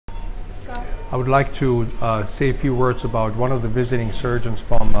I would like to say a few words about one of the visiting surgeons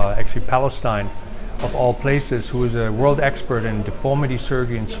from actually Palestine, of all places, who is a world expert in deformity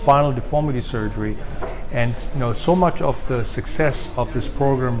surgery and spinal deformity surgery. And so much of the success of this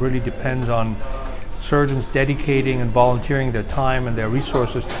program really depends on surgeons dedicating and volunteering their time and their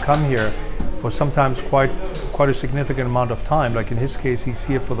resources to come here for sometimes quite a significant amount of time. Like in his case, he's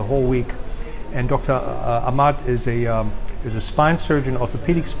here for the whole week. And Dr. Ahmad is a spine surgeon,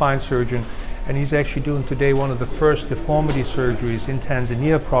 orthopedic spine surgeon, and he's actually doing today one of the first deformity surgeries in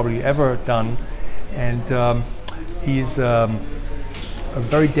Tanzania probably ever done. And he's a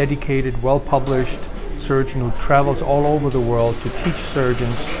very dedicated, well-published surgeon who travels all over the world to teach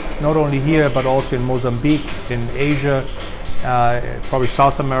surgeons, not only here but also in Mozambique, in Asia, probably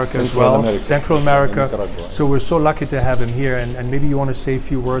South America as well, Central America. So we're so lucky to have him here, and maybe you want to say a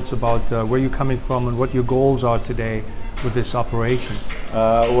few words about where you're coming from and what your goals are today with this operation.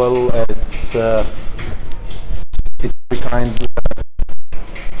 Well, it's very kind.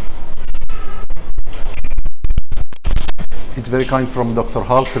 It's very kind from Dr.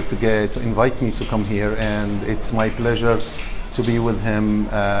 Hartl to invite me to come here, and it's my pleasure to be with him,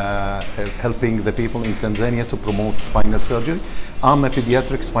 helping the people in Tanzania to promote spinal surgery. I'm a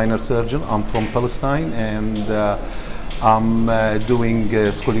pediatric spinal surgeon. I'm from Palestine, and I'm doing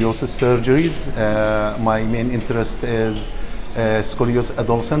scoliosis surgeries. My main interest is scoliosis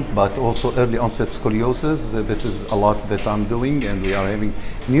adolescent, but also early onset scoliosis. This is a lot that I'm doing, and we are having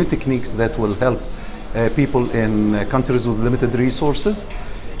new techniques that will help people in countries with limited resources.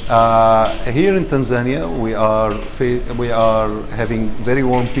 Here in Tanzania, we are having very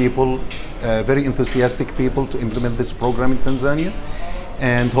warm people, very enthusiastic people to implement this program in Tanzania,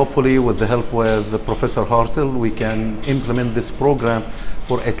 and hopefully with the help with Professor Hartl, we can implement this program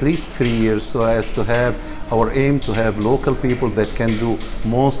for at least 3 years, so as to have our aim to have local people that can do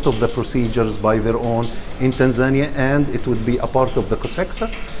most of the procedures by their own in Tanzania, and it would be a part of the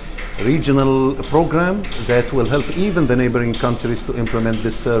COSEXA regional program that will help even the neighboring countries to implement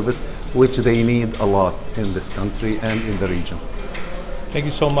this service, which they need a lot in this country and in the region. Thank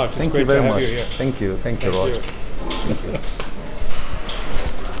you so much. Thank you very much. Thank you, Roger. Thank you.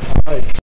 All right.